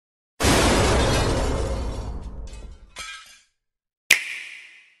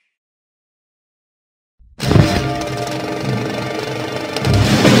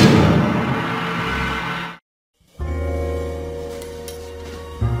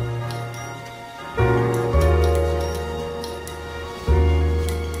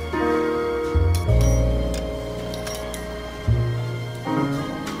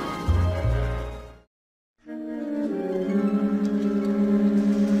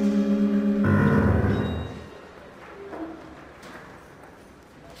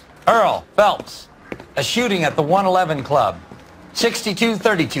Phelps, a shooting at the 111 Club,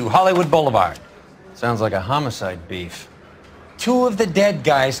 6232 Hollywood Boulevard. Sounds like a homicide beef. 2 of the dead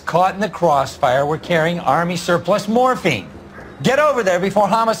guys caught in the crossfire were carrying Army surplus morphine. Get over there before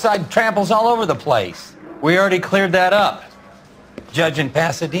homicide tramples all over the place. We already cleared that up. Judge in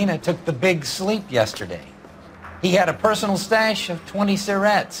Pasadena took the big sleep yesterday. He had a personal stash of 20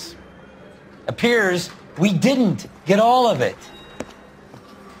 cigarettes. Appears we didn't get all of it.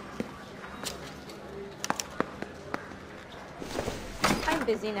 I'm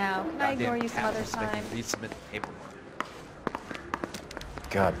busy now. Can I ignore you some other time? Resubmit the paperwork.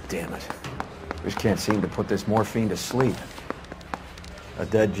 God damn it. Just can't seem to put this morphine to sleep. A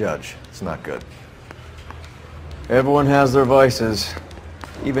dead judge. It's not good. Everyone has their vices.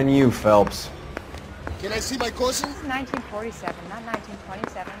 Even you, Phelps. Can I see my cousin? This is 1947, not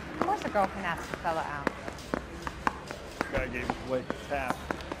 1927. Of course a girl can ask the fella out. Guy gave his wife a tap.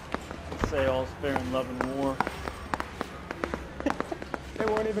 Say all's fair in love and war. They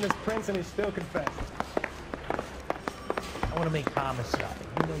weren't even his prince and he still confessed. I want to make homicide.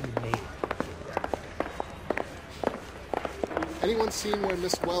 You know you made it. Anyone seen where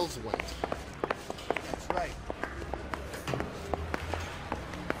Miss Wells went? That's right.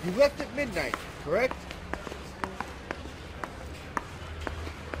 You left at midnight, correct?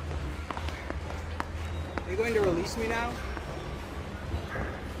 Are you going to release me now?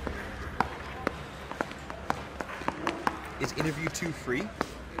 Is interview 2 free?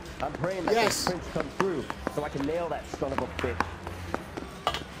 I'm praying that this prince come through so I can nail that son of a bitch.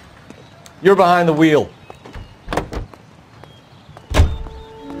 You're behind the wheel.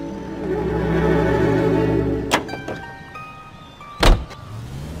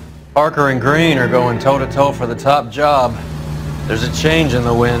 Parker and Green are going toe-to-toe for the top job. There's a change in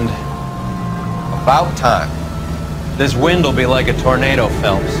the wind. About time. This wind will be like a tornado,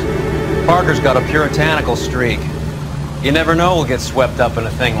 Phelps. Parker's got a puritanical streak. You never know who'll get swept up in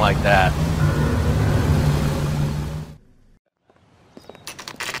a thing like that.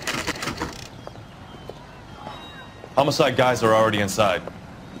 Homicide guys are already inside.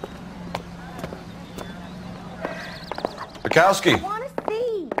 Bukowski. I want to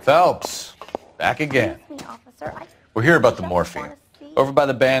see. Phelps, back again. Excuse me, officer. We're here about the morphine. Over by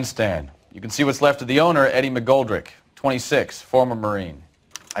the bandstand. You can see what's left of the owner, Eddie McGoldrick, 26, former Marine.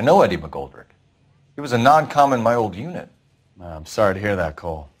 I know Eddie McGoldrick. He was a non-com in my old unit. I'm sorry to hear that,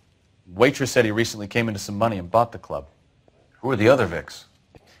 Cole. Waitress said he recently came into some money and bought the club. Who are the other Vics?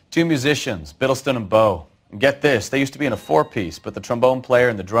 2 musicians, Biddleston and Bowe. And get this, they used to be in a 4-piece, but the trombone player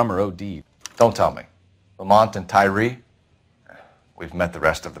and the drummer OD'd. Don't tell me. Lamont and Tyree? We've met the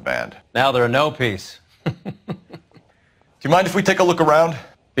rest of the band. Now they're a no-piece. Do you mind if we take a look around?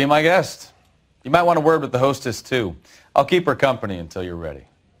 Be my guest. You might want a word with the hostess, too. I'll keep her company until you're ready.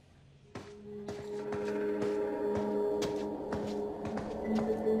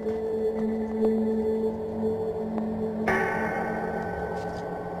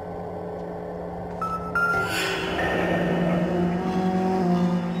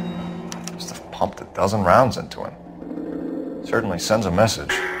 Pumped a dozen rounds into him. Certainly sends a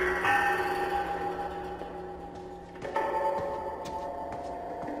message.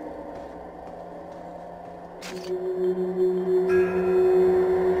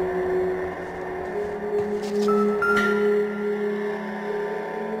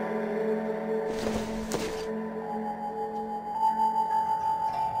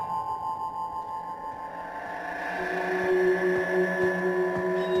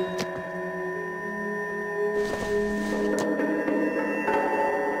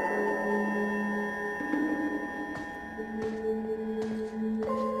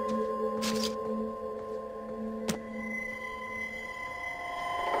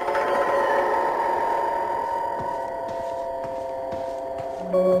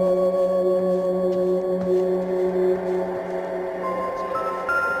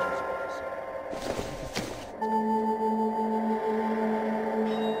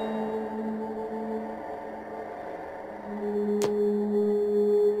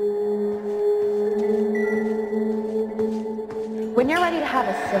 When you're ready to have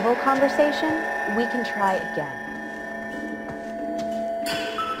a civil conversation, we can try again.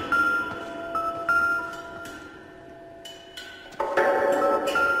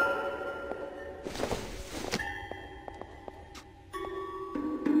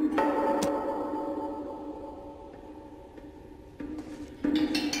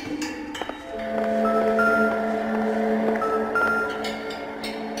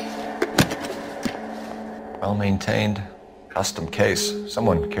 Well-maintained, custom case.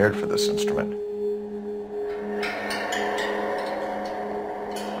 Someone cared for this instrument.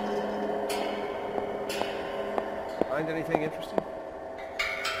 Find anything interesting?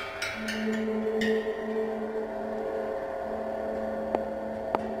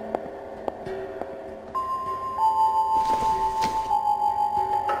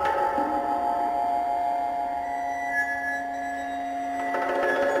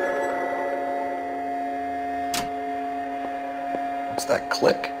 What's that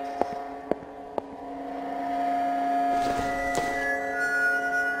click?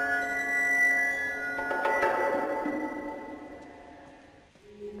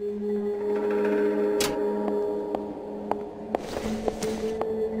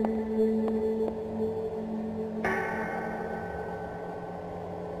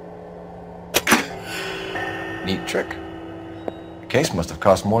 Neat trick. The case must have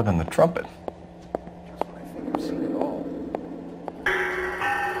cost more than the trumpet. Just when I think I've seen it all.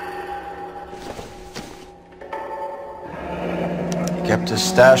 He kept his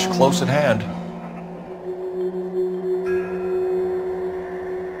stash close at hand.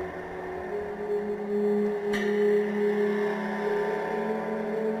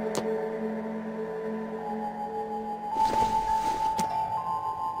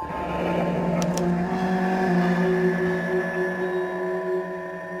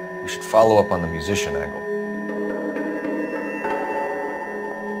 Follow up on the musician angle.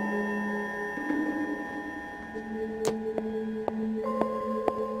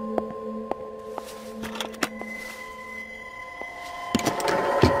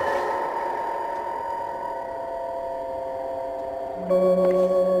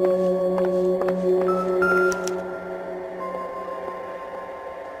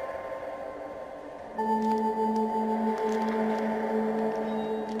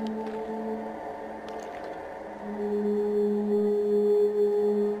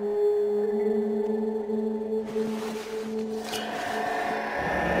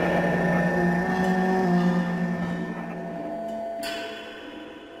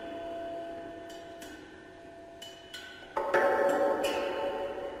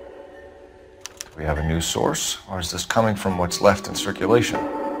 We have a new source, or is this coming from what's left in circulation?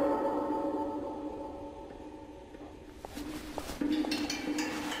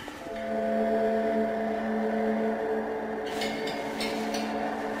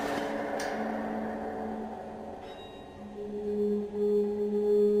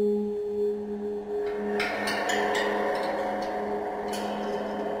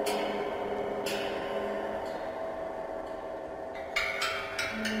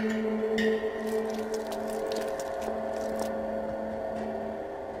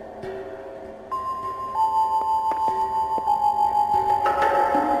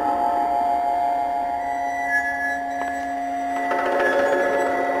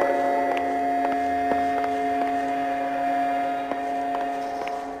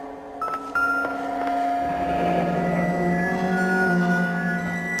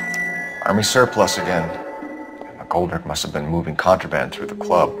 Army surplus again. McGoldrick must have been moving contraband through the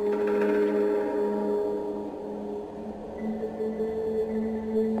club.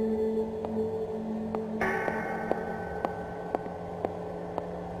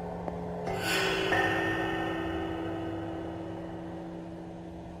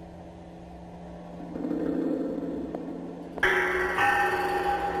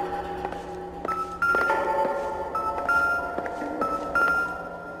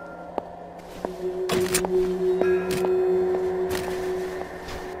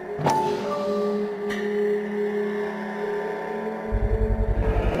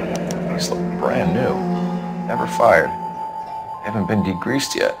 These look brand new. Never fired. They haven't been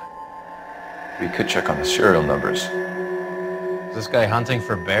degreased yet. We could check on the serial numbers. Is this guy hunting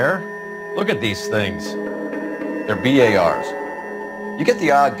for bear? Look at these things. They're BARs. You get the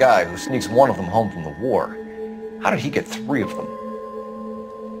odd guy who sneaks one of them home from the war. How did he get 3 of them?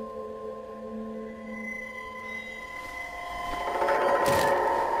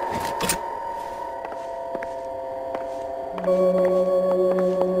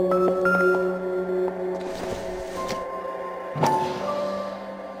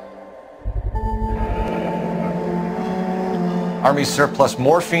 Army surplus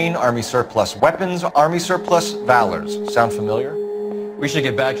morphine, Army surplus weapons, Army surplus valors. Sound familiar? We should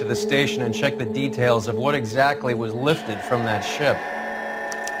get back to the station and check the details of what exactly was lifted from that ship.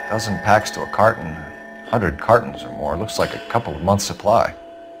 A dozen packs to a carton, 100 cartons or more. Looks like a couple of months' supply.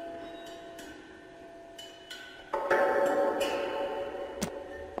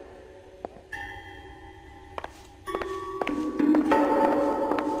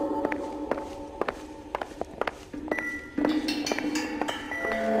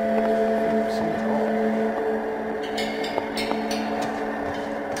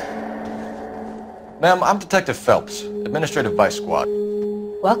 Ma'am, I'm Detective Phelps. Administrative Vice Squad.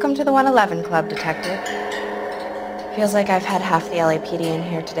 Welcome to the 111 Club, Detective. Feels like I've had half the LAPD in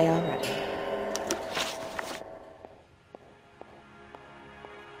here today already.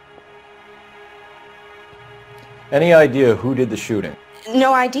 Any idea who did the shooting?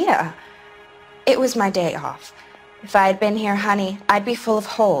 No idea. It was my day off. If I had been here, honey, I'd be full of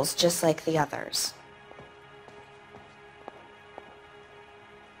holes just like the others.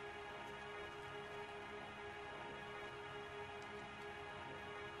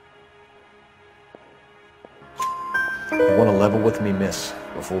 You want to level with me, miss,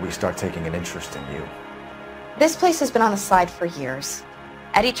 before we start taking an interest in you. This place has been on the slide for years.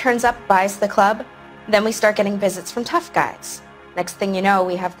 Eddie turns up, buys the club, then we start getting visits from tough guys. Next thing you know,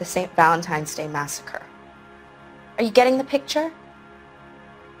 we have the St. Valentine's Day massacre. Are you getting the picture?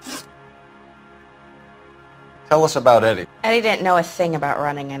 Tell us about Eddie. Eddie didn't know a thing about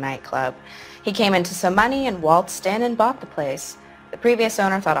running a nightclub. He came into some money and waltzed in and bought the place. The previous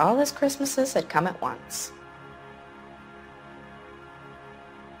owner thought all his Christmases had come at once.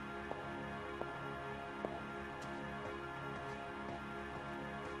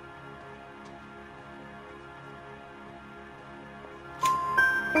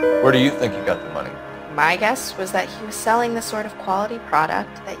 Where do you think you got the money? My guess was that he was selling the sort of quality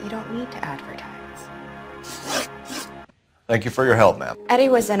product that you don't need to advertise. Thank you for your help, ma'am. Eddie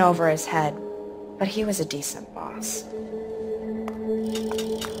was in over his head, but he was a decent boss.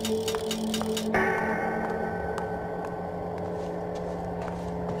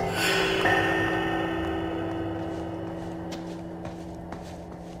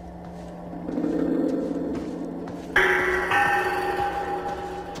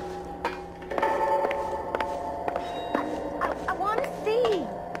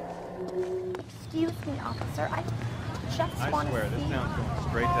 I swear, this town's going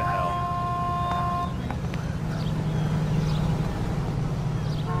straight to hell.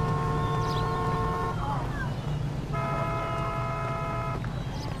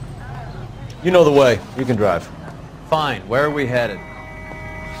 You know the way. You can drive. Fine. Where are we headed?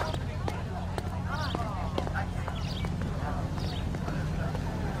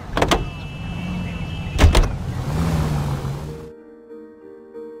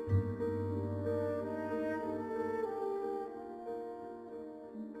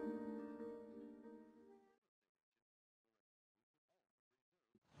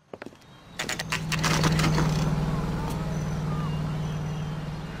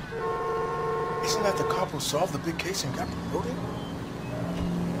 Isn't that the cop who solved the big case and got promoted?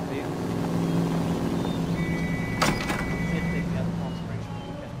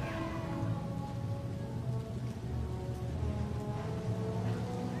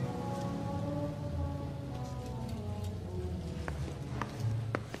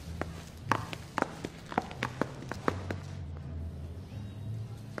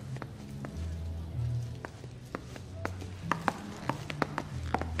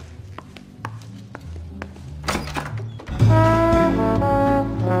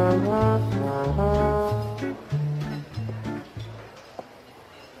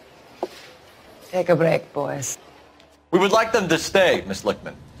 Take a break, boys. We would like them to stay, Miss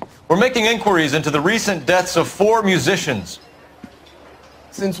Lichtman. We're making inquiries into the recent deaths of 4 musicians.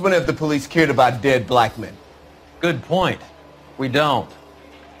 Since when have the police cared about dead black men? Good point. We don't.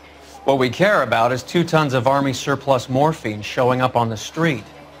 What we care about is 2 tons of Army surplus morphine showing up on the street.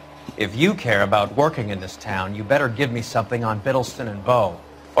 If you care about working in this town, you better give me something on Biddleston and Bow,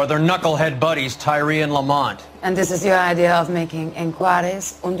 or their knucklehead buddies Tyree and Lamont. And this is your idea of making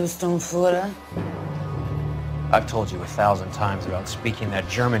inquiries under Sturmführer? I've told you 1,000 times about speaking that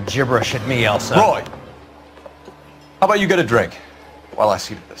German gibberish at me, Elsa. Roy! How about you get a drink while I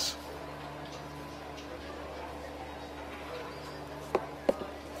see to this?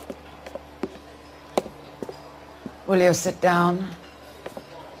 Will you sit down?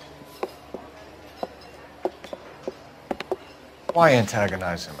 Why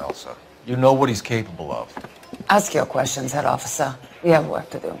antagonize him, Elsa? You know what he's capable of. Ask your questions, head officer. We have work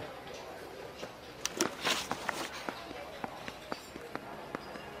to do.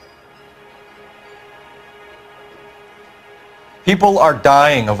 People are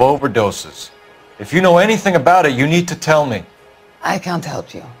dying of overdoses. If you know anything about it, you need to tell me. I can't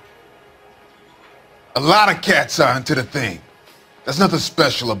help you. A lot of cats are into the thing. There's nothing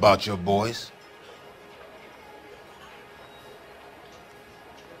special about your boys.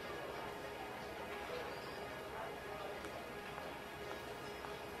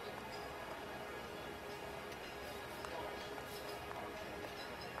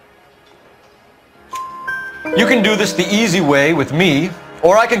 You can do this the easy way with me,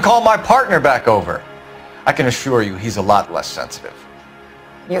 or I can call my partner back over. I can assure you he's a lot less sensitive.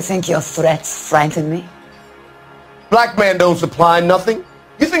 You think your threats frighten me? Black man don't supply nothing.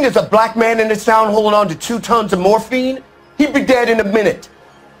 You think there's a black man in this town holding on to 2 tons of morphine? He'd be dead in a minute.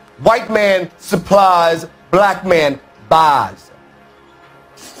 White man supplies, black man buys.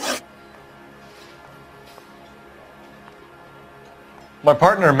 My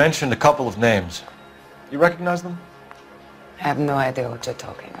partner mentioned a couple of names. You recognize them? I have no idea what you're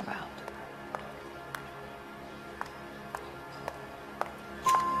talking about.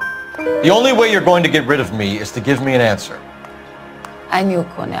 The only way you're going to get rid of me is to give me an answer. I knew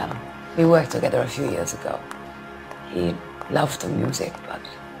Cornell. We worked together a few years ago. He loved the music, but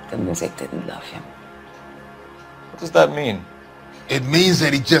the music didn't love him. What does that mean? It means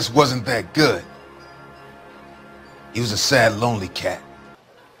that he just wasn't that good. He was a sad, lonely cat.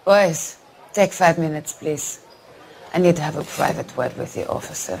 Boys, take 5 minutes, please. I need to have a private word with the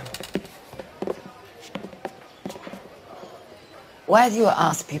officer. Why do you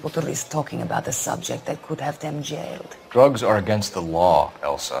ask people to risk talking about a subject that could have them jailed? Drugs are against the law,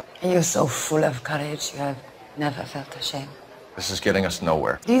 Elsa. And you're so full of courage, you have never felt ashamed. This is getting us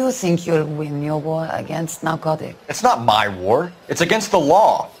nowhere. Do you think you'll win your war against narcotics? It's not my war. It's against the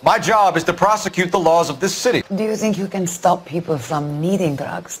law. My job is to prosecute the laws of this city. Do you think you can stop people from needing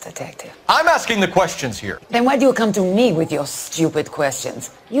drugs, detective? I'm asking the questions here. Then why do you come to me with your stupid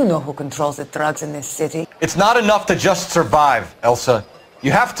questions? You know who controls the drugs in this city. It's not enough to just survive, Elsa.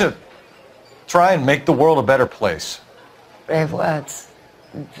 You have to try and make the world a better place. Brave words.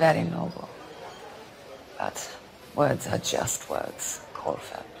 Very noble. But words are just words,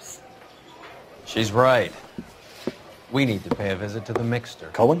 Colfax. She's right. We need to pay a visit to the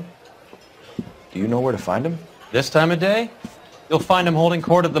Mixter. Cullen? Do you know where to find him? This time of day? You'll find him holding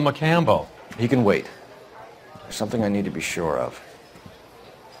court at the Macambo. He can wait. There's something I need to be sure of.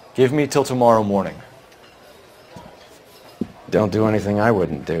 Give me till tomorrow morning. Don't do anything I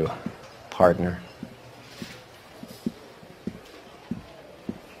wouldn't do, partner.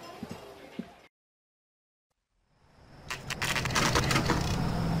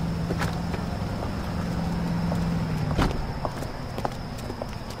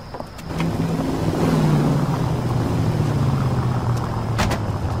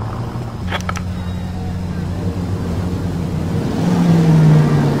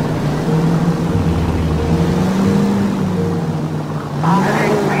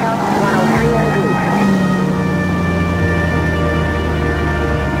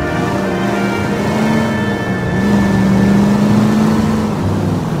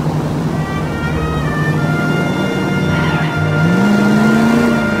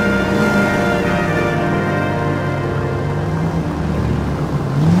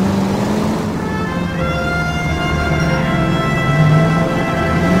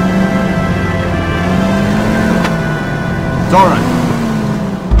 It's all right.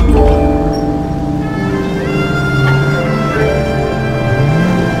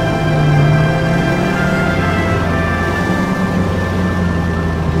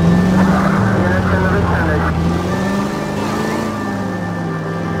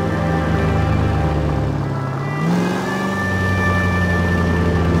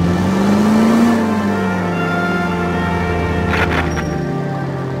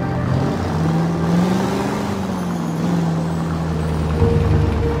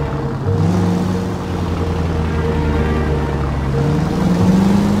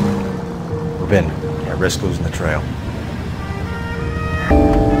 Can't risk losing the trail.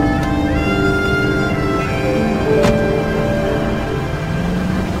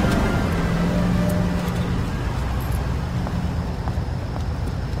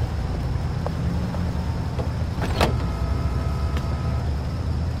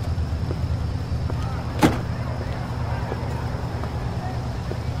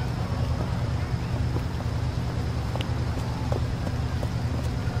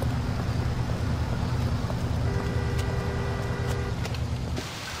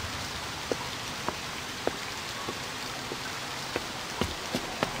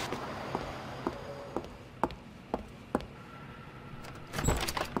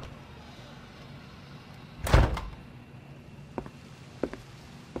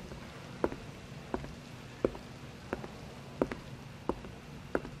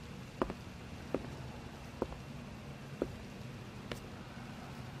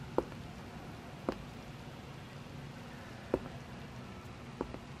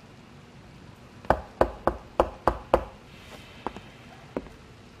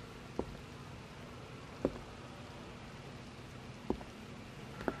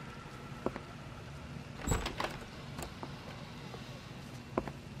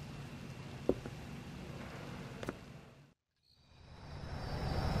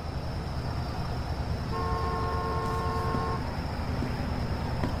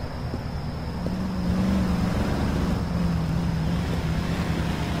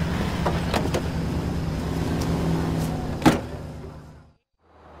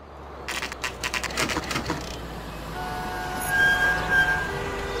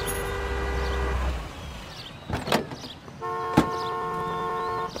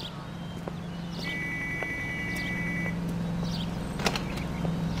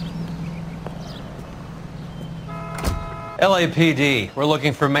 LAPD, we're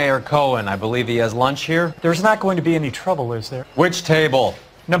looking for Mayor Cohen. I believe he has lunch here. There's not going to be any trouble, is there? Which table?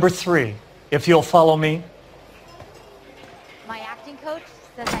 Number 3, if you'll follow me. My acting coach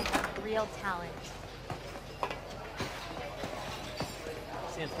says I have real talent.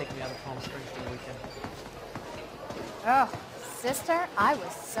 Sam's taking me out of Palm Springs for the weekend. Oh, sister, I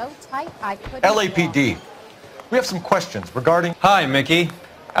was so tight I couldn't LAPD. We have some questions regarding... Hi, Mickey.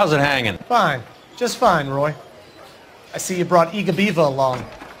 How's it hanging? Fine. Just fine, Roy. I see you brought Eager Beaver along.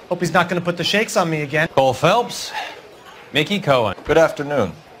 Hope he's not going to put the shakes on me again. Cole Phelps, Mickey Cohen. Good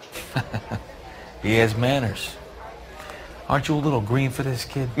afternoon. He has manners. Aren't you a little green for this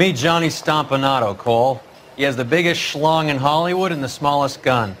kid? Meet Johnny Stompanato, Cole. He has the biggest schlong in Hollywood and the smallest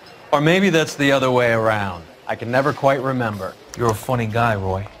gun. Or maybe that's the other way around. I can never quite remember. You're a funny guy,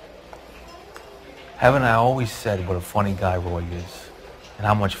 Roy. Haven't I always said what a funny guy Roy is? And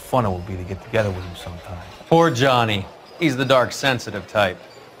how much fun it will be to get together with him sometime. Poor Johnny. He's the dark, sensitive type.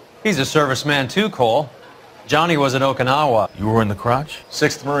 He's a serviceman too, Cole. Johnny was at Okinawa. You were in the crotch?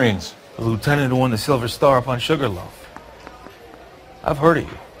 6th Marines. The lieutenant who won the Silver Star up on Sugarloaf. I've heard of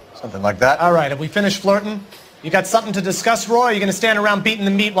you. Something like that. All right, have we finished flirting? You got something to discuss, Roy, or are you going to stand around beating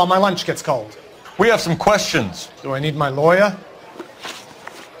the meat while my lunch gets cold? We have some questions. Do I need my lawyer?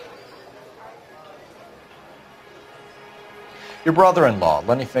 Your brother-in-law,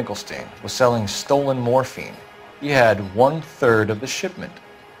 Lenny Finkelstein, was selling stolen morphine. He had 1/3 of the shipment.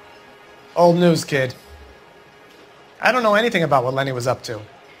 Old news, kid. I don't know anything about what Lenny was up to.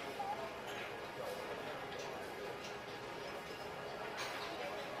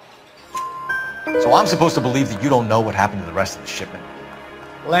 So I'm supposed to believe that you don't know what happened to the rest of the shipment?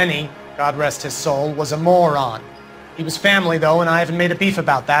 Lenny, God rest his soul, was a moron. He was family, though, and I haven't made a beef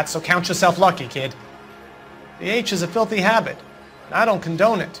about that, so count yourself lucky, kid. The H is a filthy habit, and I don't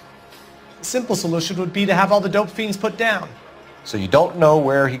condone it. The simple solution would be to have all the dope fiends put down. So you don't know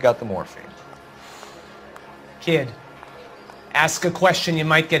where he got the morphine? Kid, ask a question you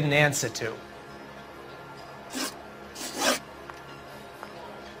might get an answer to.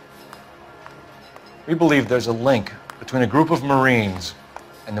 We believe there's a link between a group of Marines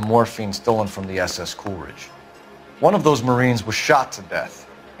and the morphine stolen from the SS Coolidge. One of those Marines was shot to death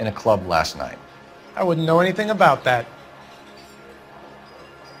in a club last night. I wouldn't know anything about that.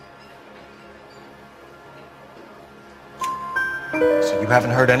 So you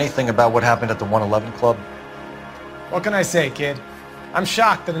haven't heard anything about what happened at the 111 Club? What can I say, kid? I'm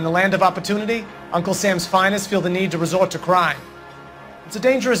shocked that in the land of opportunity, Uncle Sam's finest feel the need to resort to crime. It's a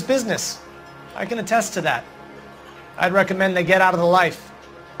dangerous business. I can attest to that. I'd recommend they get out of the life.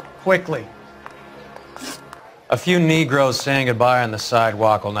 Quickly. A few Negroes saying goodbye on the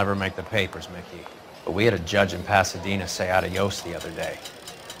sidewalk will never make the papers, Mickey. But we had a judge in Pasadena say adios the other day.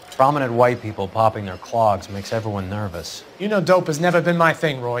 Prominent white people popping their clogs makes everyone nervous. You know dope has never been my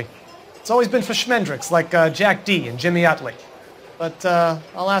thing, Roy. It's always been for schmendricks like Jack D. and Jimmy Utley. But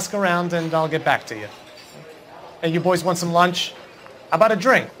I'll ask around and I'll get back to you. Hey, you boys want some lunch? How about a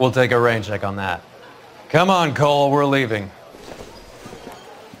drink? We'll take a rain check on that. Come on, Cole, we're leaving.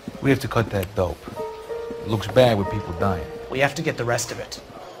 We have to cut that dope. It looks bad with people dying. We have to get the rest of it.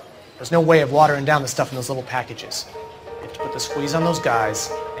 There's no way of watering down the stuff in those little packages. We have to put the squeeze on those guys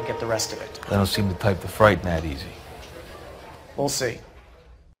and get the rest of it. They don't seem the type to frighten that easy. We'll see.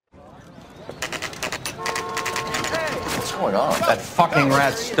 What's going on? That fucking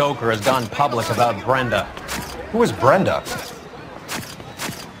rat Stoker has gone public about Brenda. Who is Brenda?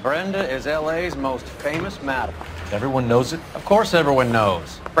 Brenda is LA's most famous madam. Everyone knows it? Of course everyone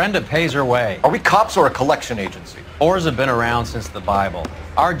knows. Brenda pays her way. Are we cops or a collection agency? Whores have been around since the Bible.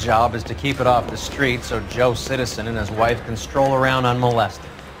 Our job is to keep it off the street so Joe Citizen and his wife can stroll around unmolested.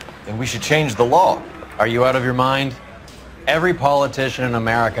 Then we should change the law. Are you out of your mind? Every politician in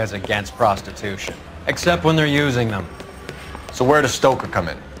America is against prostitution, except when they're using them. So where does Stoker come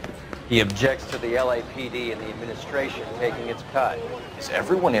in? He objects to the LAPD and the administration taking its cut. Is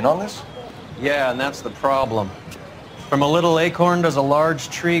everyone in on this? Yeah, and that's the problem. From a little acorn does a large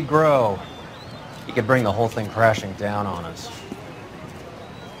tree grow. He could bring the whole thing crashing down on us.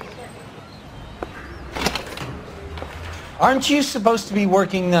 Aren't you supposed to be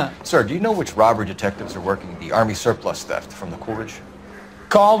working the... Sir, do you know which robbery detectives are working the Army surplus theft from the Coolidge?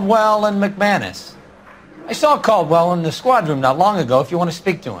 Caldwell and McManus. I saw Caldwell in the squad room not long ago if you want to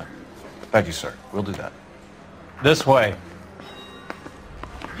speak to him. Thank you, sir. We'll do that. This way.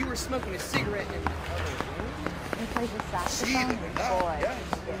 You were smoking a cigarette in the other room? He plays the saxophone? Boy.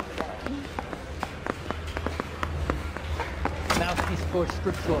 Mouthpiece scored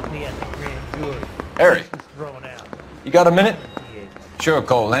strip short me at the grand jury. Harry, Thrown out. you got a minute? Sure,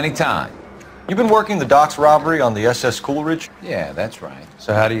 Cole, anytime. You've been working the docks robbery on the SS Coolidge? Yeah, that's right.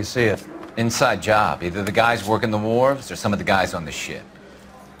 So how do you see it? Inside job. Either the guys working the wharves or some of the guys on the ship.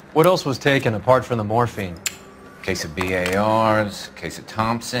 What else was taken apart from the morphine? Case of BARs, case of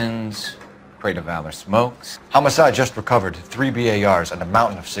Thompsons, crate of Valor smokes. Homicide just recovered 3 BARs and a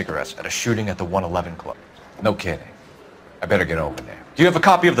mountain of cigarettes at a shooting at the 111 Club. No kidding. I better get over there. Do you have a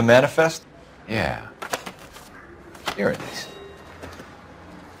copy of the manifest? Yeah. Here it is.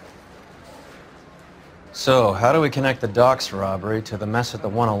 So, how do we connect the docks robbery to the mess at the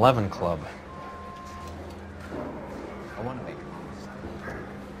 111 Club? I want to make it honest.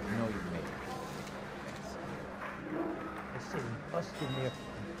 You know you made it. I say we bust in there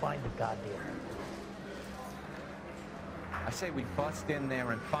and find the goddamn. I say we bust in there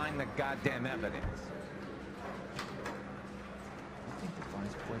and find the goddamn evidence. You think the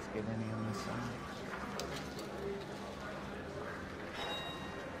vice boys get any on this side?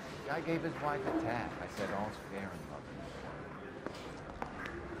 Guy gave his wife a tap. I said all's fair in love and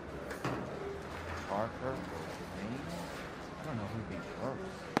war. Parker or Lane? I don't know who'd be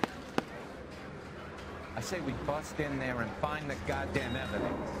first. I say we bust in there and find the goddamn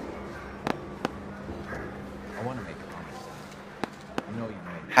evidence. I want to make it honest. You know you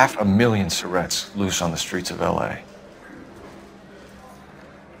made it. 500,000 cigarettes loose on the streets of LA.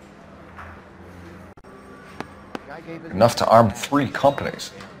 Enough to arm 3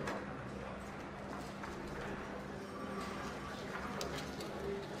 companies.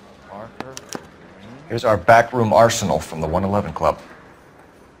 Here's our backroom arsenal from the 111 Club.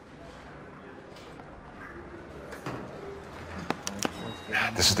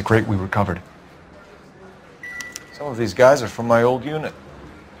 This is the crate we recovered. Some of these guys are from my old unit.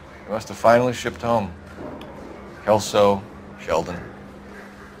 They must have finally shipped home. Kelso, Sheldon,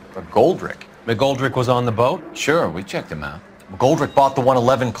 McGoldrick. McGoldrick was on the boat? Sure, we checked him out. McGoldrick bought the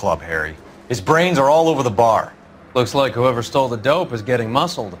 111 Club, Harry. His brains are all over the bar. Looks like whoever stole the dope is getting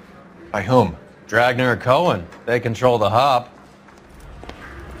muscled. By whom? Dragner or Cohen. They control the hop.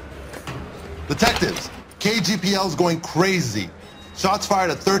 Detectives, KGPL's going crazy. Shots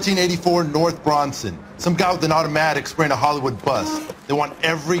fired at 1384 North Bronson. Some guy with an automatic spraying a Hollywood bus. They want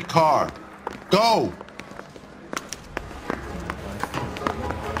every car. Go!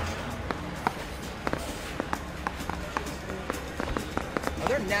 Are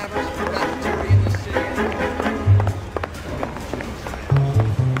there nabbers for that jury in this city?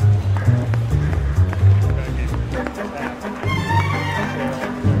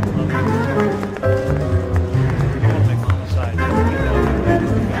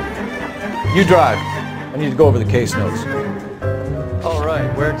 You drive. I need to go over the case notes. All right,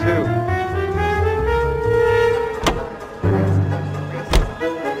 where to?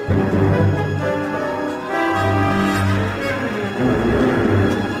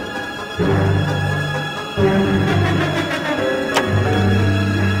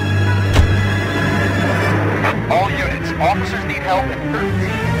 All units, officers need help at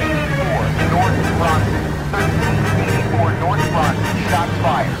 1384 North Bronson. 1384 North Bronson, shots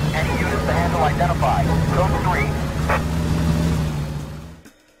fired. Any units to handle identified. Code 3.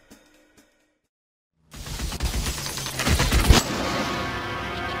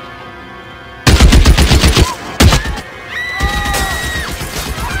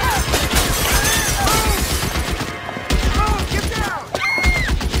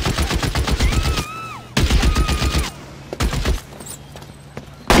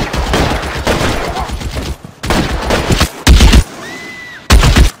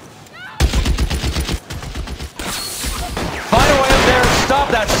 Stop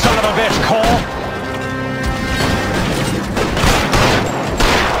that son of a bitch, Cole!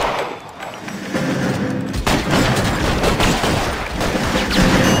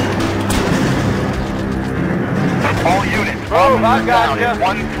 All units, officers down at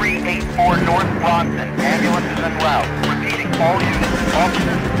 1384 North Bronson. Ambulance is en route. Repeating, all units,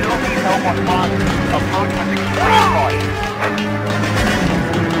 officers still need help on Bronson. Approach with extreme caution.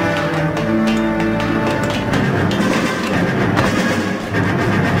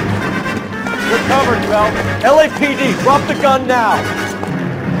 You're covered, Bell. LAPD, drop the gun now.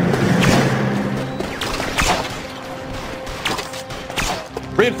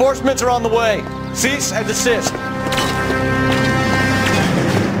 Reinforcements are on the way. Cease and desist.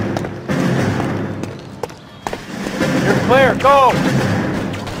 You're clear. Go.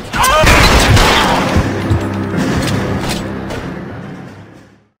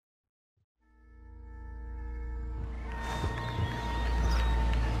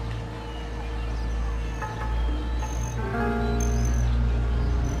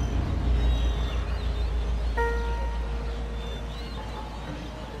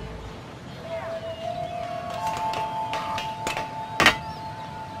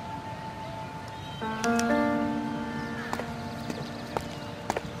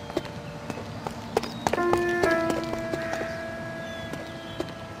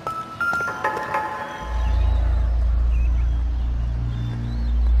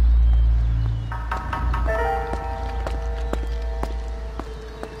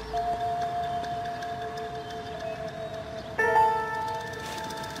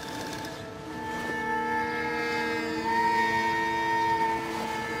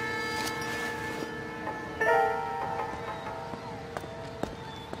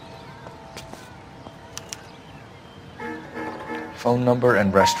 Phone number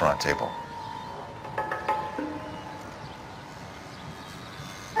and restaurant table.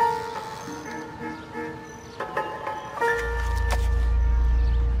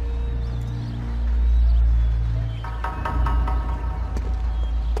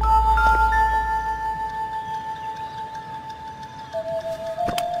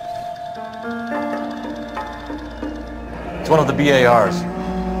 It's one of the BARs.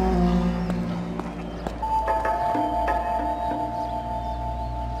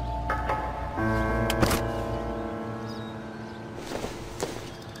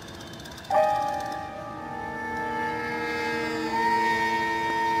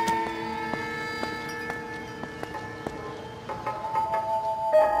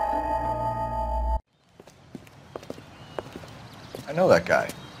 I know that guy.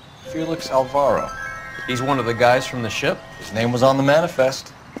 Felix Alvaro. He's one of the guys from the ship? His name was on the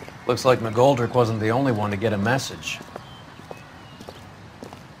manifest. Looks like McGoldrick wasn't the only one to get a message.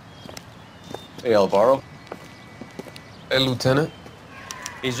 Hey, Alvaro. Hey, Lieutenant.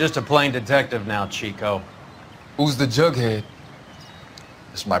 He's just a plain detective now, Chico. Who's the jughead?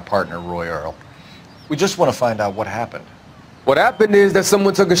 This is my partner, Roy Earl. We just want to find out what happened. What happened is that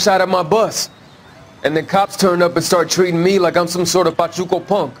someone took a shot at my bus. And then cops turned up and start treating me like I'm some sort of Pachuco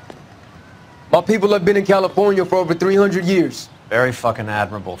punk. My people have been in California for over 300 years. Very fucking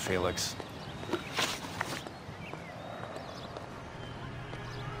admirable, Felix.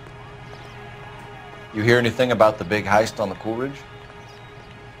 You hear anything about the big heist on the Coolidge?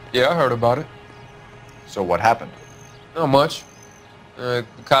 Yeah, I heard about it. So what happened? Not much. The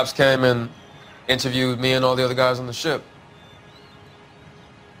cops came and interviewed me and all the other guys on the ship.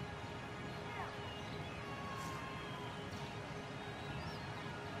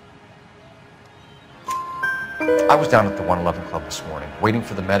 I was down at the 111 Club this morning, waiting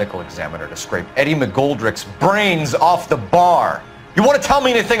for the medical examiner to scrape Eddie McGoldrick's brains off the bar. You want to tell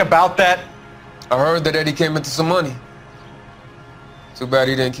me anything about that? I heard that Eddie came into some money. Too bad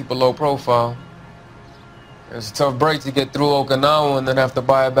he didn't keep a low profile. It's a tough break to get through Okinawa and then have to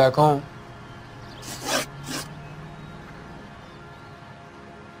buy it back home.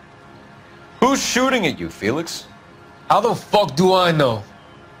 Who's shooting at you, Felix? How the fuck do I know?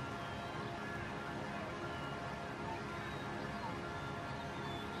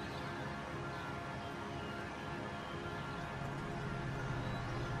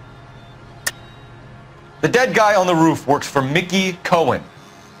 The dead guy on the roof works for Mickey Cohen.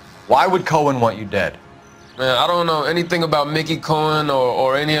 Why would Cohen want you dead? Man, I don't know anything about Mickey Cohen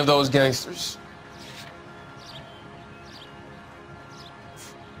or any of those gangsters.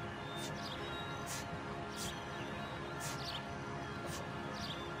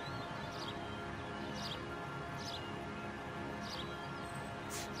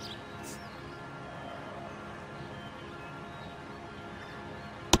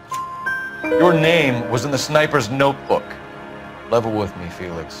 Your name was in the sniper's notebook. Level with me,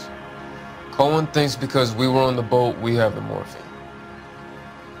 Felix. Cohen thinks because we were on the boat, we have the morphine.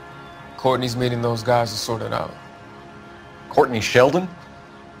 Courtney's meeting those guys to sort it out. Courtney Sheldon?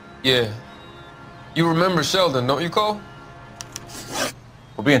 Yeah. You remember Sheldon, don't you, Cole?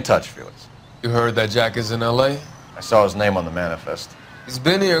 We'll be in touch, Felix. You heard that Jack is in L.A.? I saw his name on the manifest. He's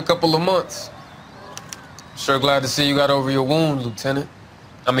been here a couple of months. Sure glad to see you got over your wound, Lieutenant.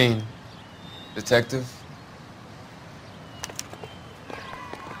 I mean, Detective.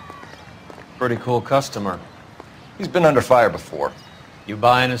 Pretty cool customer. He's been under fire before. You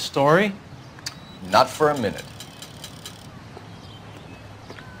buying his story? Not for a minute.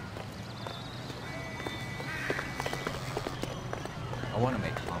 I want to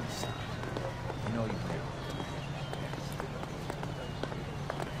make promises. You know you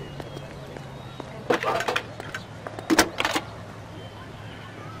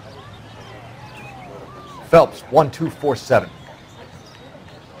Phelps, 1247.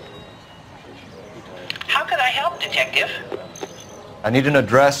 How can I help, Detective? I need an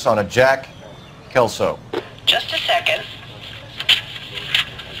address on a Jack Kelso. Just a second.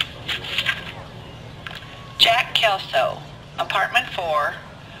 Jack Kelso, apartment 4,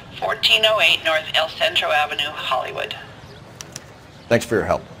 1408 North El Centro Avenue, Hollywood. Thanks for your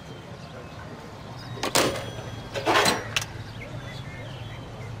help.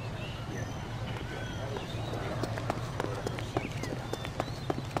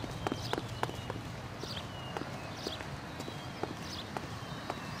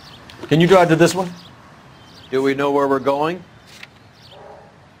 Can you drive to this one? Do we know where we're going?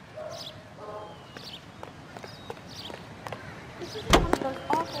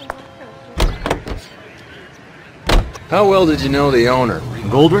 How well did you know the owner?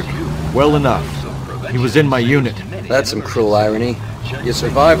 Goldrick? Well enough. He was in my unit. That's some cruel irony. You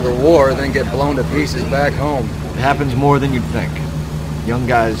survive the war, then get blown to pieces back home. It happens more than you'd think. Young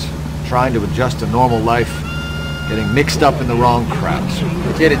guys trying to adjust to normal life, getting mixed up in the wrong crowds.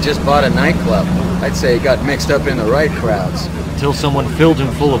 The kid had just bought a nightclub. I'd say he got mixed up in the right crowds. Until someone filled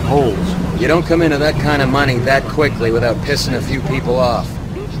him full of holes. You don't come into that kind of money that quickly without pissing a few people off.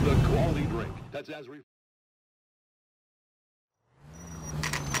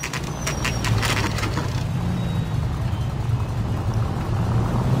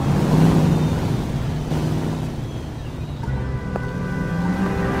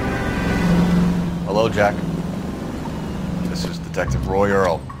 Hello, Jack. This is Detective Roy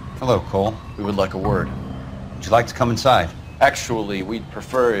Earl. Hello, Cole. We would like a word. Would you like to come inside? Actually, we'd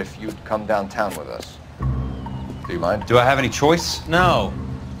prefer if you'd come downtown with us. Do you mind? Do I have any choice? No.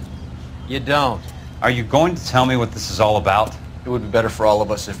 You don't. Are you going to tell me what this is all about? It would be better for all of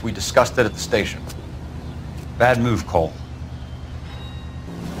us if we discussed it at the station. Bad move, Cole.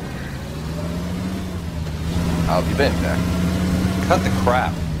 How have you been, Jack? Cut the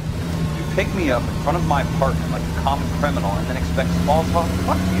crap. You pick me up in front of my apartment like a common criminal and then expect small talk?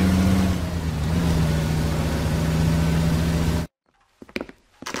 Fuck you.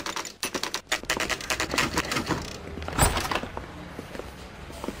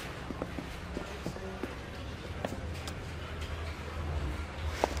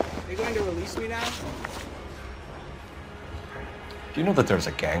 Are you going to release me now? Do you know that there's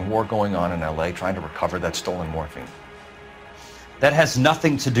a gang war going on in LA trying to recover that stolen morphine? That has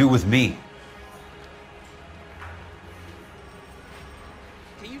nothing to do with me.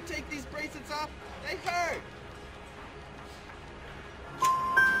 Can you take these bracelets off? They hurt!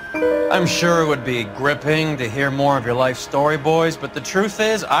 I'm sure it would be gripping to hear more of your life story, boys, but the truth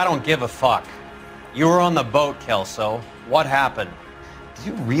is, I don't give a fuck. You were on the boat, Kelso. What happened?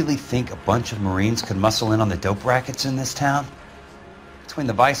 Do you really think a bunch of Marines could muscle in on the dope rackets in this town? Between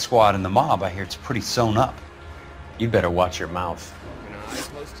the Vice Squad and the mob, I hear it's pretty sewn up. You better watch your mouth. Can I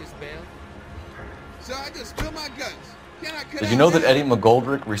post his bail? So I just spill my guts. Can I cut Did you know that Eddie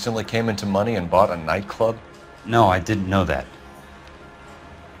McGoldrick recently came into money and bought a nightclub? No, I didn't know that.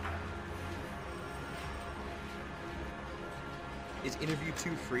 Is interview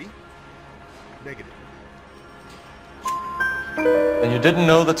 2 free? Negative. And you didn't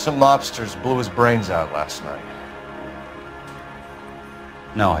know that some mobsters blew his brains out last night?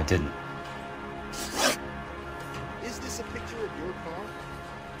 No, I didn't. Is this a picture of your car?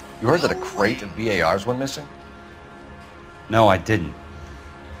 You heard that a crate of BARs went missing? No, I didn't.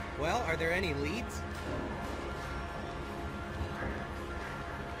 Well, are there any leads?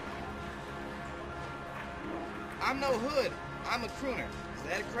 I'm no hood. I'm a crooner. Is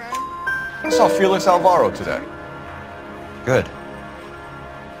that a crime? I saw Felix Alvaro today. Good.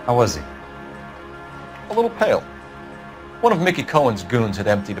 How was he? A little pale. One of Mickey Cohen's goons had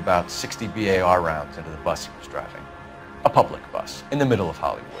emptied about 60 BAR rounds into the bus he was driving. A public bus, in the middle of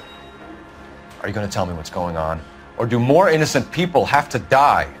Hollywood. Are you going to tell me what's going on? Or do more innocent people have to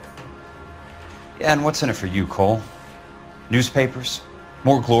die? Yeah, and what's in it for you, Cole? Newspapers?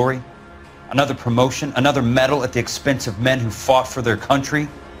 More glory? Another promotion? Another medal at the expense of men who fought for their country?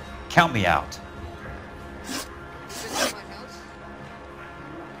 Count me out.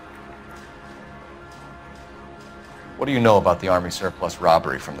 What do you know about the Army surplus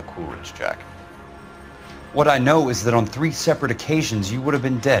robbery from the Coolidge, Jack? What I know is that on 3 separate occasions you would have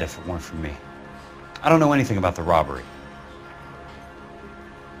been dead if it weren't for me. I don't know anything about the robbery.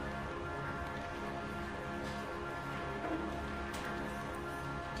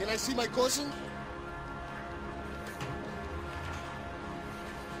 Can I see my cousin?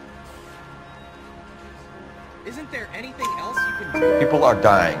 Isn't there anything else you can do? People are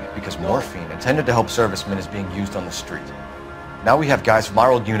dying because morphine intended to help servicemen is being used on the street. Now we have guys from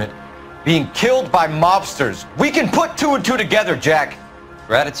our old unit being killed by mobsters. We can put 2 and 2 together, Jack.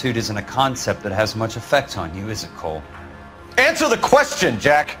 Gratitude isn't a concept that has much effect on you, is it, Cole? Answer the question,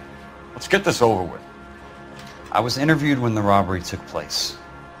 Jack. Let's get this over with. I was interviewed when the robbery took place.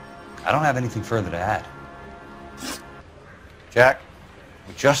 I don't have anything further to add. Jack,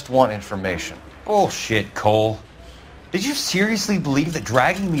 We just want information. Bullshit, Cole. Did you seriously believe that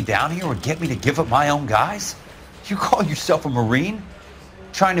dragging me down here would get me to give up my own guys? You call yourself a Marine?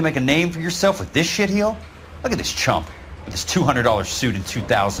 Trying to make a name for yourself with this shitheel? Look at this chump with his $200 suit and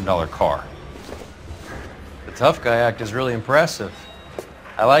 $2,000 car. The tough guy act is really impressive.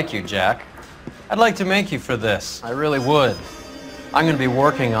 I like you, Jack. I'd like to make you for this. I really would. I'm going to be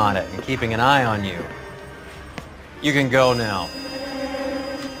working on it and keeping an eye on you. You can go now.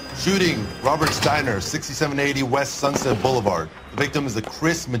 Shooting, Robert Steiner, 6780 West Sunset Boulevard. The victim is a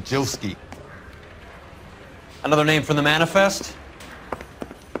Chris Majowski. Another name from the manifest?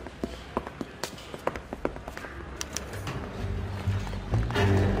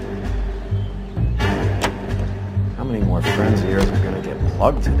 How many more friends of yours are gonna get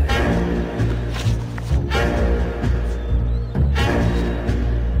plugged today?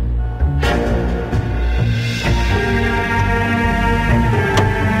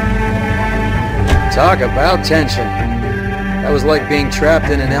 Talk about tension. That was like being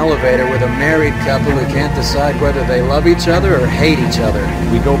trapped in an elevator with a married couple who can't decide whether they love each other or hate each other.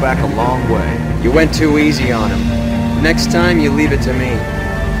 We go back a long way. You went too easy on him. Next time, you leave it to me.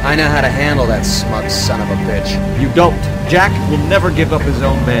 I know how to handle that smug son of a bitch. You don't. Jack will never give up his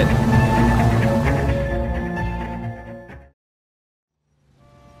own men.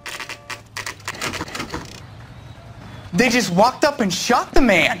 They just walked up and shot the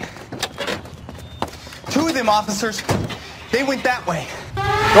man. Two of them officers, they went that way.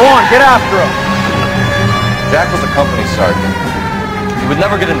 Go on, get after him. Jack was a company sergeant. He would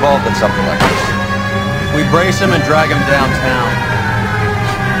never get involved in something like this. We brace him and drag him downtown.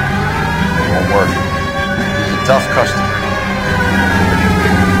 It won't work. He's a tough customer.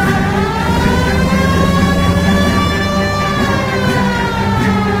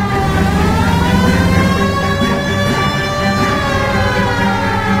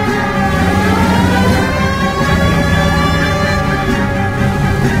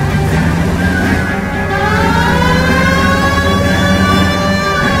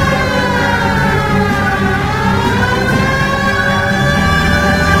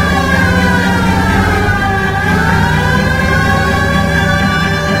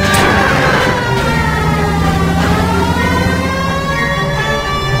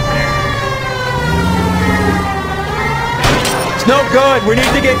 It's no good. We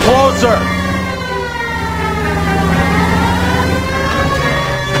need to get closer.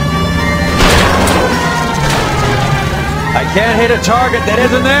 I can't hit a target that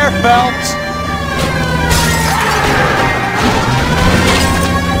isn't there, Phelps.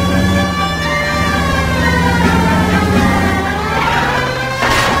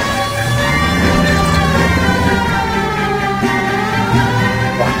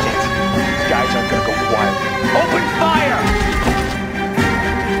 Watch it. These guys aren't gonna go quiet. Open fire!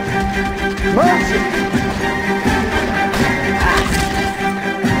 Mercy!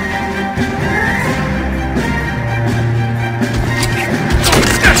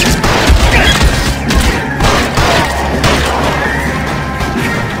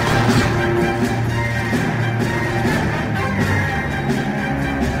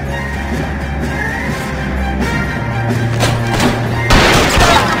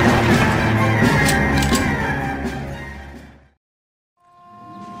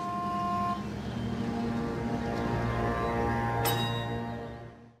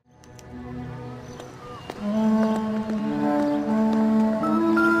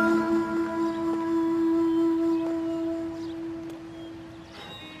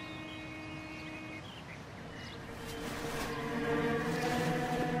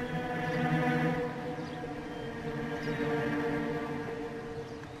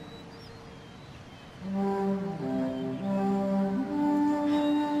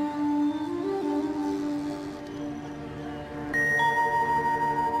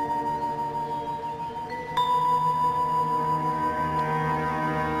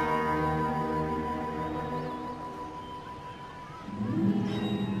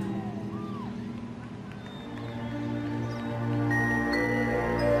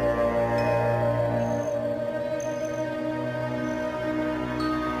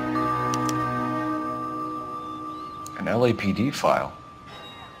 An LAPD file.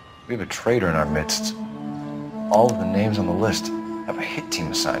 We have a traitor in our midst. All of the names on the list have a hit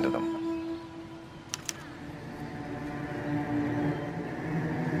team assigned to them.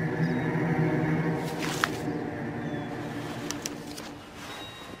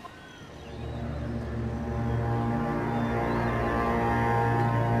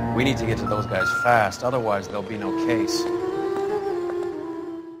 We need to get to those guys fast, otherwise there'll be no case.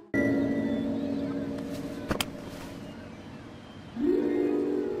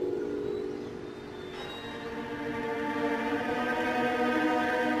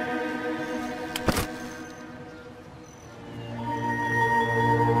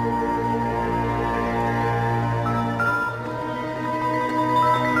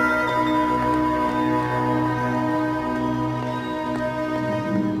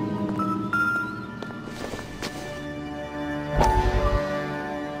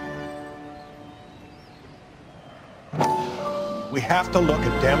 have to look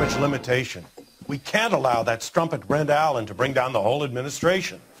at damage limitation. We can't allow that strumpet Brent Allen to bring down the whole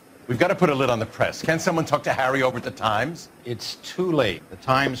administration. We've got to put a lid on the press. Can't someone talk to Harry over at the Times? It's too late. The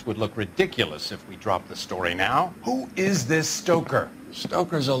Times would look ridiculous if we dropped the story now. Who is this Stoker?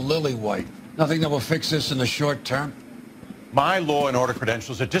 Stoker's a lily-white. Nothing that will fix this in the short term. My law and order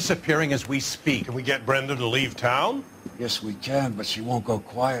credentials are disappearing as we speak. Can we get Brenda to leave town? Yes, we can, but she won't go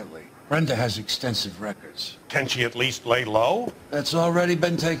quietly. Brenda has extensive records. Can she at least lay low? That's already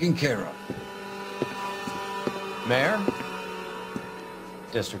been taken care of. Mayor?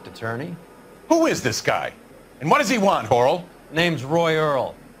 District Attorney? Who is this guy? And what does he want, Horrell? Name's Roy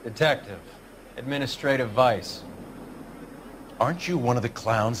Earl, detective, administrative vice. Aren't you one of the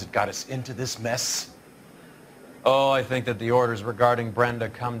clowns that got us into this mess? Oh, I think that the orders regarding Brenda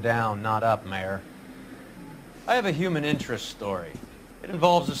come down, not up, Mayor. I have a human interest story. It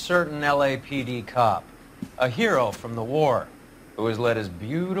involves a certain LAPD cop, a hero from the war, who has let his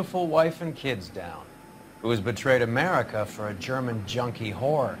beautiful wife and kids down, who has betrayed America for a German junkie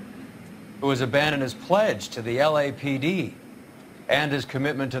whore, who has abandoned his pledge to the LAPD and his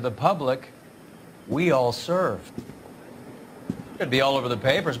commitment to the public. We all served. Could be all over the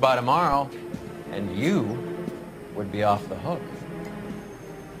papers by tomorrow, and you would be off the hook.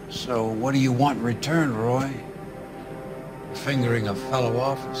 So what do you want in return, Roy? Fingering a fellow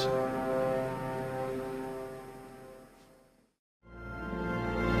officer.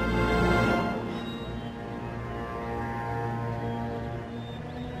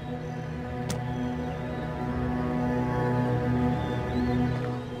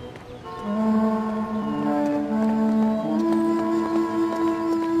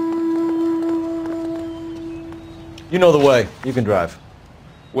 You know the way. You can drive.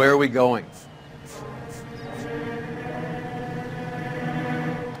 Where are we going?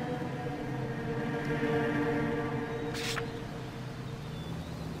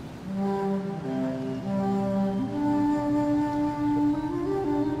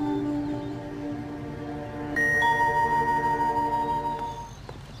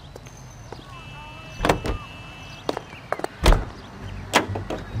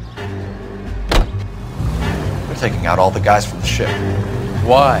 Taking out all the guys from the ship.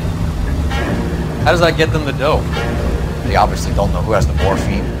 Why? How does that get them the dope? They obviously don't know who has the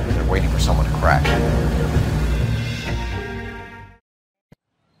morphine. They're waiting for someone to crack.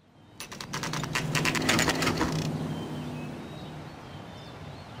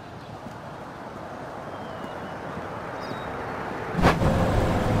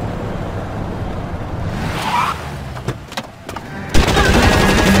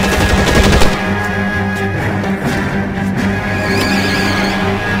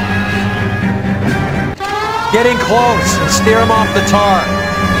 Getting close and steer him off the tar.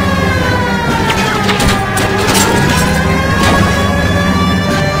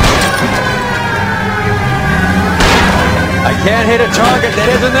 I can't hit a target that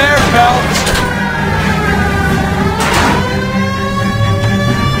isn't there, Phelps.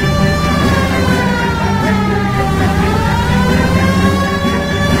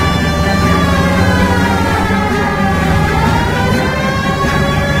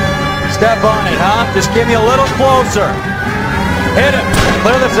 Step on it, huh? Just give me a little closer. Hit him.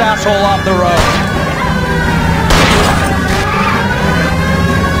 Clear this asshole off the road.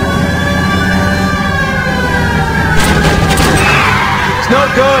 It's no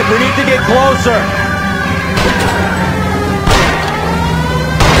good. We need to get closer.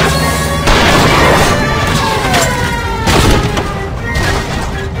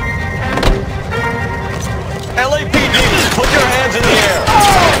 LAPD, put your hands in the air.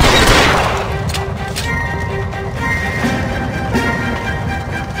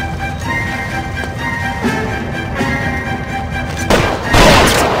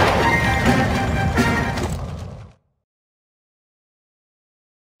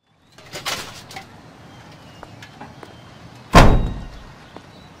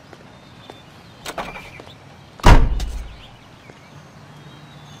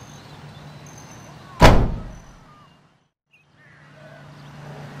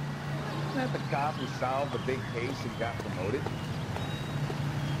 The cop who solved the big case and got promoted?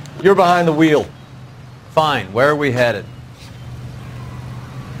 You're behind the wheel. Fine. Where are we headed?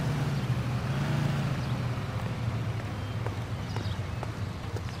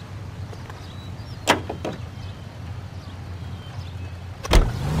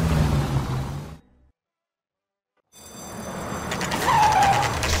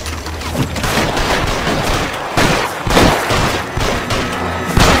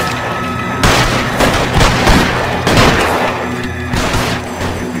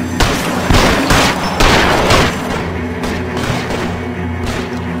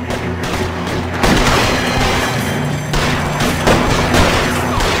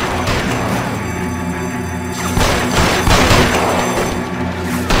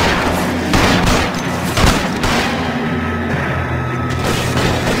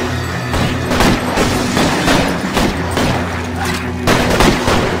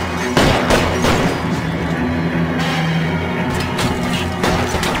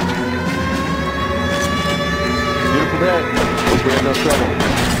 trouble.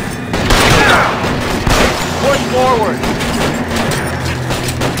 Push forward.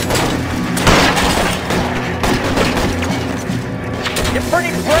 You're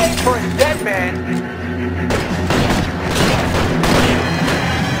pretty brave for a dead man.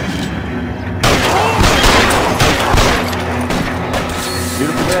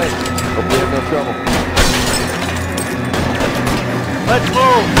 Beautiful day. Hope we have no trouble. Let's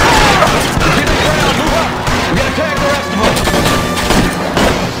move. Get the ground. Move up. We gotta tag the rest of them.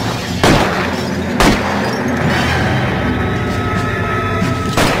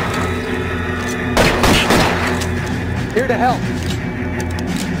 Here to help.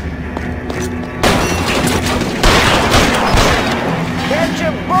 Catch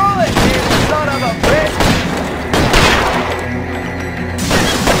a bullet, you son of a bitch!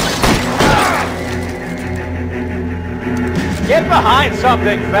 Get behind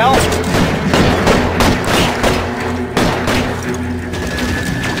something, Fel!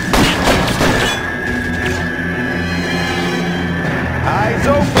 Eyes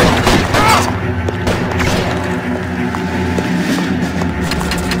open!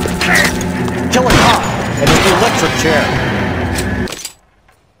 Kill a cop and his electric chair.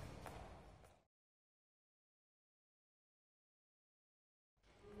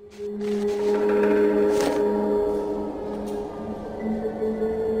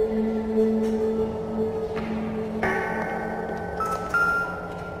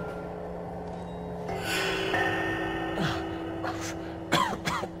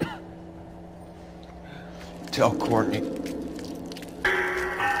 Tell Courtney.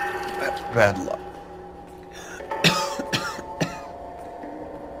 That's bad luck.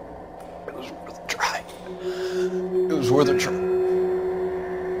 It was worth a try. It was worth a try.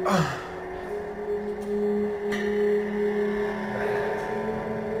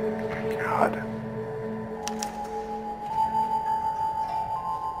 God.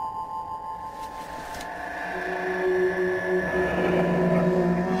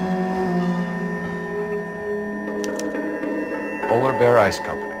 Polar Bear Ice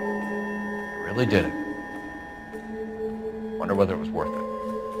Company. Really did it. Wonder whether it was worth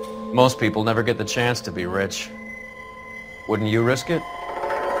it. Most people never get the chance to be rich. Wouldn't you risk it?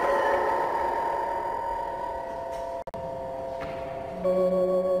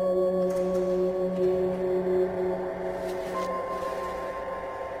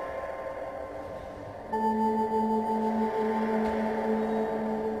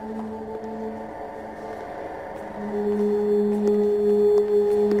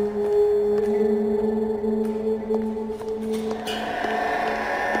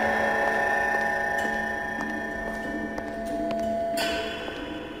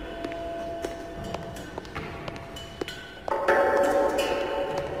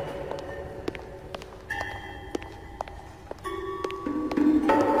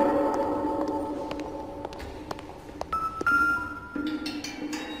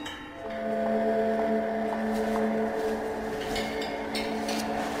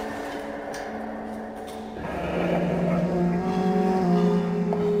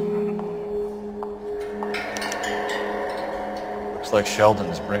 Looks like Sheldon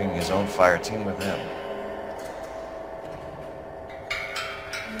is bringing his own fire team with him.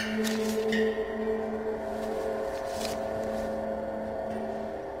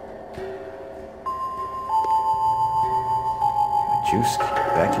 Majewski,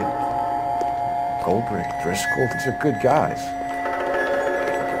 Beckett, Goldberg, Driscoll, these are good guys.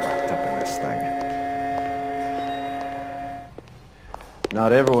 They'll get wrapped up in this thing.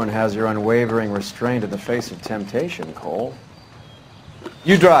 Not everyone has your unwavering restraint in the face of temptation, Cole.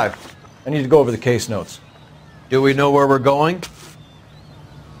 You drive. I need to go over the case notes. Do we know where we're going?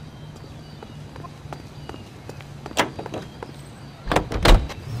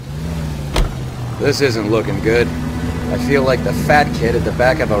 This isn't looking good. I feel like the fat kid at the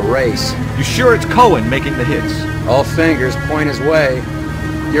back of a race. You sure it's Cohen making the hits? All fingers point his way.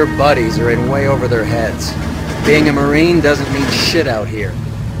 Your buddies are in way over their heads. Being a Marine doesn't mean shit out here.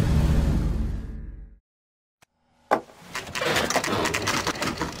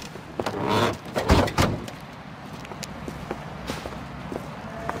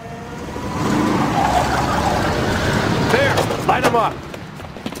 There! Light them up!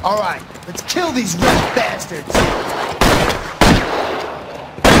 All right, let's kill these red bastards!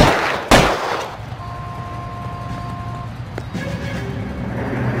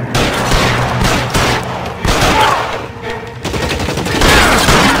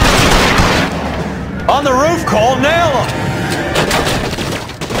 On the roof, Cole! Nail them!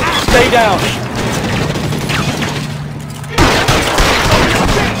 Stay down!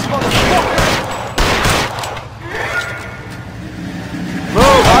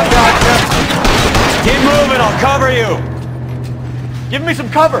 I'll cover you! Give me some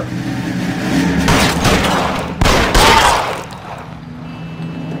cover!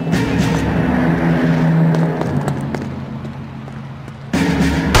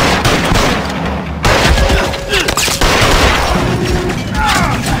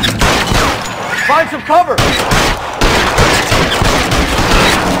 Find some cover!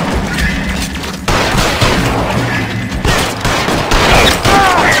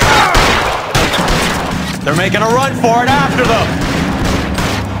 They're making a run for it after them!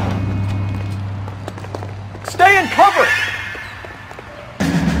 Stay in cover!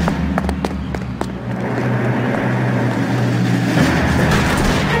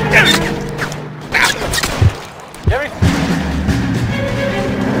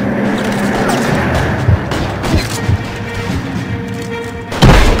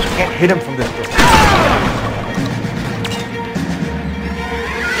 Can't hit him from this distance.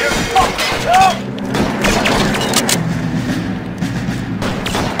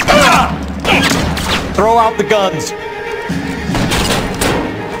 Throw out the guns.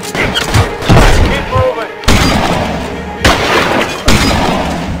 Keep moving.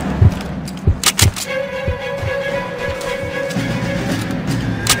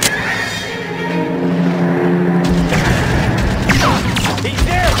 He's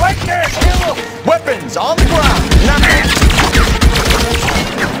there, right there. Kill him. Weapons on the ground. Now.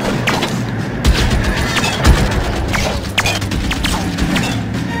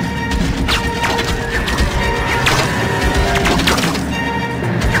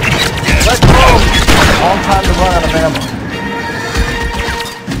 Long time to run out of ammo.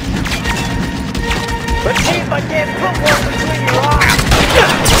 Let's see if I can't put one between your eyes.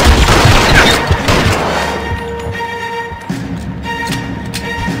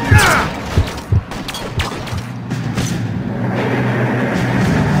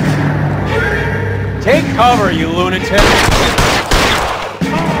 Take cover, you lunatic!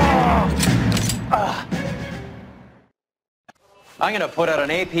 I'm gonna put out an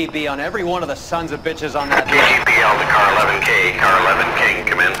APB on every one of the sons of bitches on that list. GPL to car 11K. Car 11 King,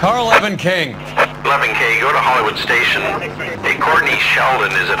 come in. Car 11 King. 11K, go to Hollywood Station. Hey, Courtney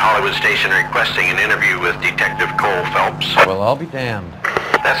Sheldon is at Hollywood Station requesting an interview with Detective Cole Phelps. Well, I'll be damned.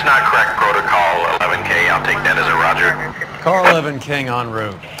 That's not correct protocol, 11K. I'll take that as a roger. Car 11 King en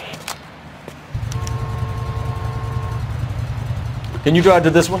route. Can you drive to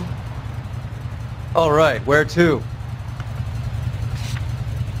this one? All right, where to?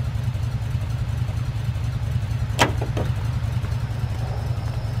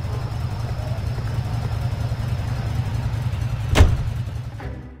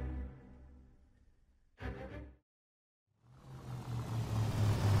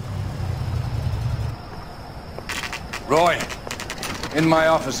 Roy, in my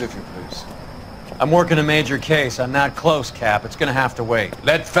office, if you please. I'm working a major case. I'm not close, Cap. It's gonna have to wait.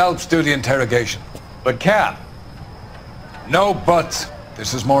 Let Phelps do the interrogation. But, Cap... No buts.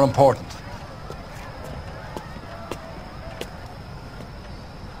 This is more important.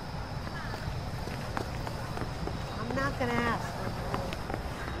 I'm not gonna ask.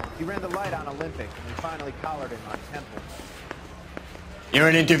 He ran the light on Olympic, and we finally collared him on Temple. You're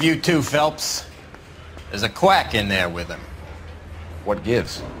in interview too, Phelps. There's a quack in there with him. What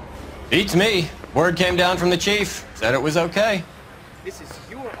gives? Beats me. Word came down from the chief. Said it was okay. This is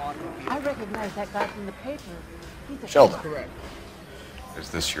your automobile. I recognize that guy from the paper. He's a Sheldon. Correct. Is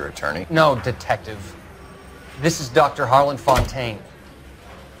this your attorney? No, Detective. This is Dr. Harlan Fontaine.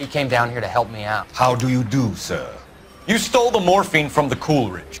 He came down here to help me out. How do you do, sir? You stole the morphine from the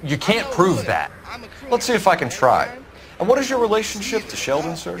Coolidge. You can't prove that. Let's see if I can try. And what is your relationship to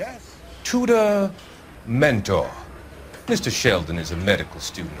Sheldon, sir? Tutor, mentor. Mr. Sheldon is a medical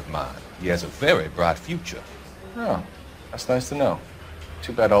student of mine. He has a very bright future. Oh, that's nice to know.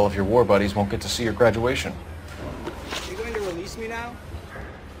 Too bad all of your war buddies won't get to see your graduation. You going to release me now?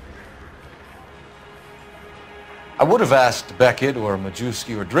 I would have asked Beckett or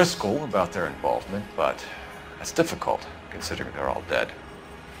Majewski or Driscoll about their involvement, but that's difficult, considering they're all dead.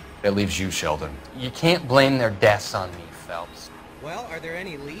 That leaves you, Sheldon. You can't blame their deaths on me, Phelps. Well, are there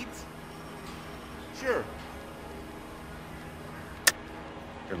any leads? Sure.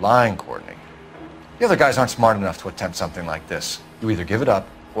 You're lying, Courtney. The other guys aren't smart enough to attempt something like this. You either give it up,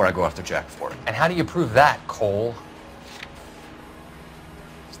 or I go after Jack for it. And how do you prove that, Cole?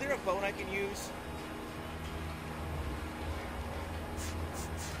 Is there a phone I can use?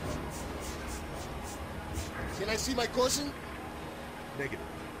 Can I see my cousin? Negative.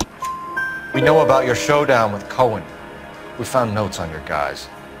 We know about your showdown with Cohen. We found notes on your guys.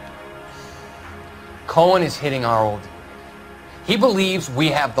 Cohen is hitting our old... He believes we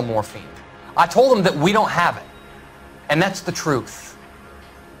have the morphine. I told them that we don't have it. And that's the truth.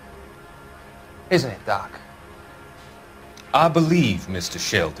 Isn't it, Doc? I believe Mr.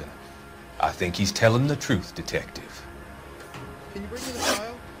 Sheldon. I think he's telling the truth, Detective. Can you bring me the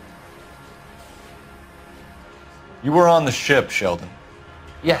file? You were on the ship, Sheldon.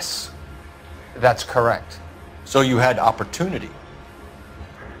 Yes, that's correct. So you had opportunity.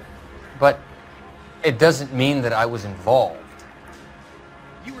 But it doesn't mean that I was involved.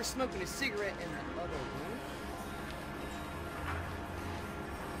 You were smoking a cigarette in the other room?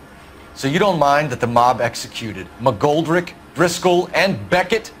 So you don't mind that the mob executed McGoldrick, Driscoll, and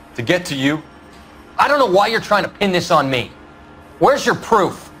Beckett to get to you? I don't know why you're trying to pin this on me. Where's your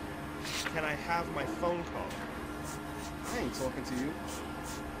proof? Can I have my phone call? I ain't talking to you.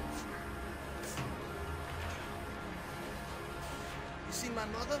 You see my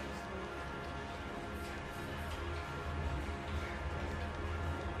mother?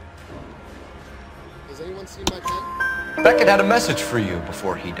 Has anyone seen my pen? Beckett had a message for you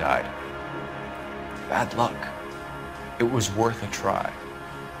before he died. Bad luck. It was worth a try.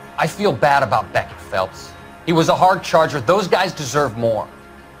 I feel bad about Beckett, Phelps. He was a hard charger. Those guys deserve more.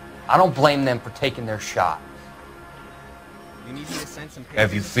 I don't blame them for taking their shot. You need me to send some papers?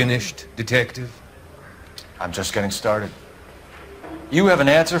 Have you finished, Detective? I'm just getting started. You have an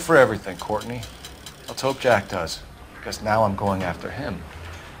answer for everything, Courtney. Let's hope Jack does, because now I'm going after him.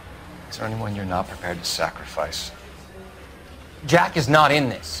 Is there anyone you're not prepared to sacrifice? Jack is not in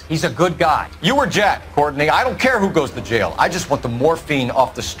this. He's a good guy. You were Jack, Courtney. I don't care who goes to jail. I just want the morphine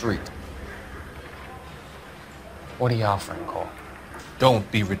off the street. What are you offering, Cole? Don't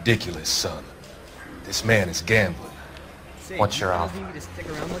be ridiculous, son. This man is gambling. What's your offer? You need me to stick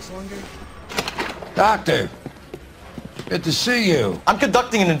around much longer? Doctor, good to see you. I'm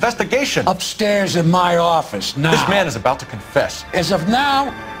conducting an investigation. Upstairs in my office now. This man is about to confess. As of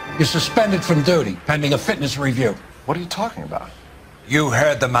now, you're suspended from duty, pending a fitness review. What are you talking about? You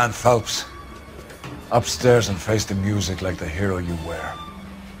heard the man, Phelps. Upstairs and face the music like the hero you were.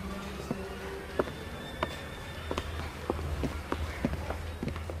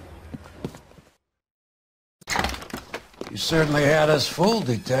 You certainly had us fooled,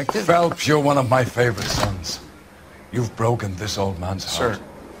 Detective. Phelps, you're one of my favorite sons. You've broken this old man's heart. Sir,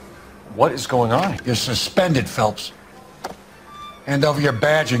 what is going on? You're suspended, Phelps. Hand over your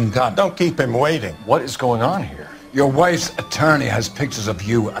badge and gun. Don't keep him waiting. What is going on here? Your wife's attorney has pictures of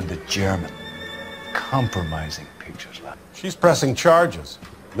you and the German. Compromising pictures, lad. She's pressing charges.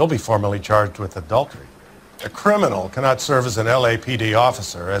 You'll be formally charged with adultery. A criminal cannot serve as an LAPD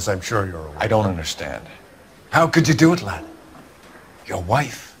officer, as I'm sure you're aware. I don't understand. How could you do it, lad? Your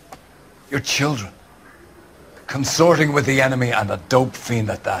wife, your children, consorting with the enemy and a dope fiend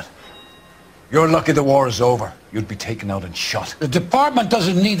at that. You're lucky the war is over. You'd be taken out and shot. The department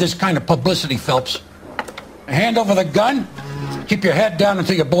doesn't need this kind of publicity, Phelps. Hand over the gun, keep your head down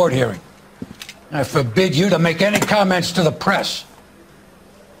until your board hearing. I forbid you to make any comments to the press.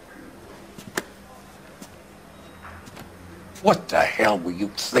 What the hell were you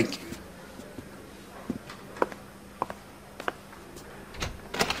thinking?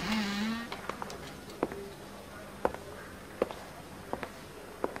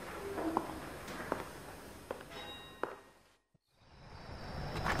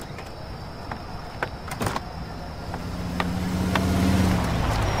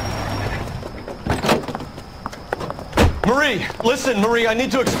 Marie, listen, Marie, I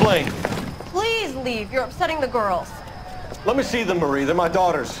need to explain. Please leave. You're upsetting the girls. Let me see them, Marie. They're my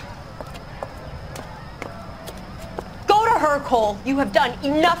daughters. Go to her, Cole. You have done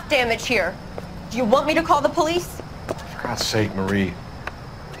enough damage here. Do you want me to call the police? For God's sake, Marie.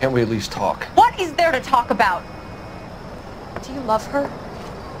 Can't we at least talk? What is there to talk about? Do you love her?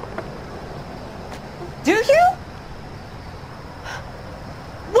 Do you?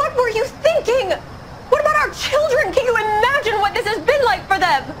 What were you thinking? What about our children? Can you imagine what this has been like for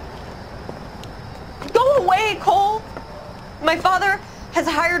them? Go away, Cole. My father has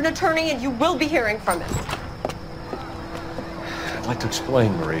hired an attorney and you will be hearing from him. I'd like to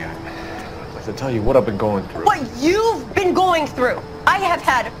explain, Marie. I'd like to tell you what I've been going through. What you've been going through. I have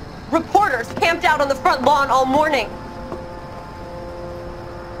had reporters camped out on the front lawn all morning.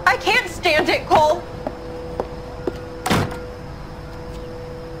 I can't stand it, Cole.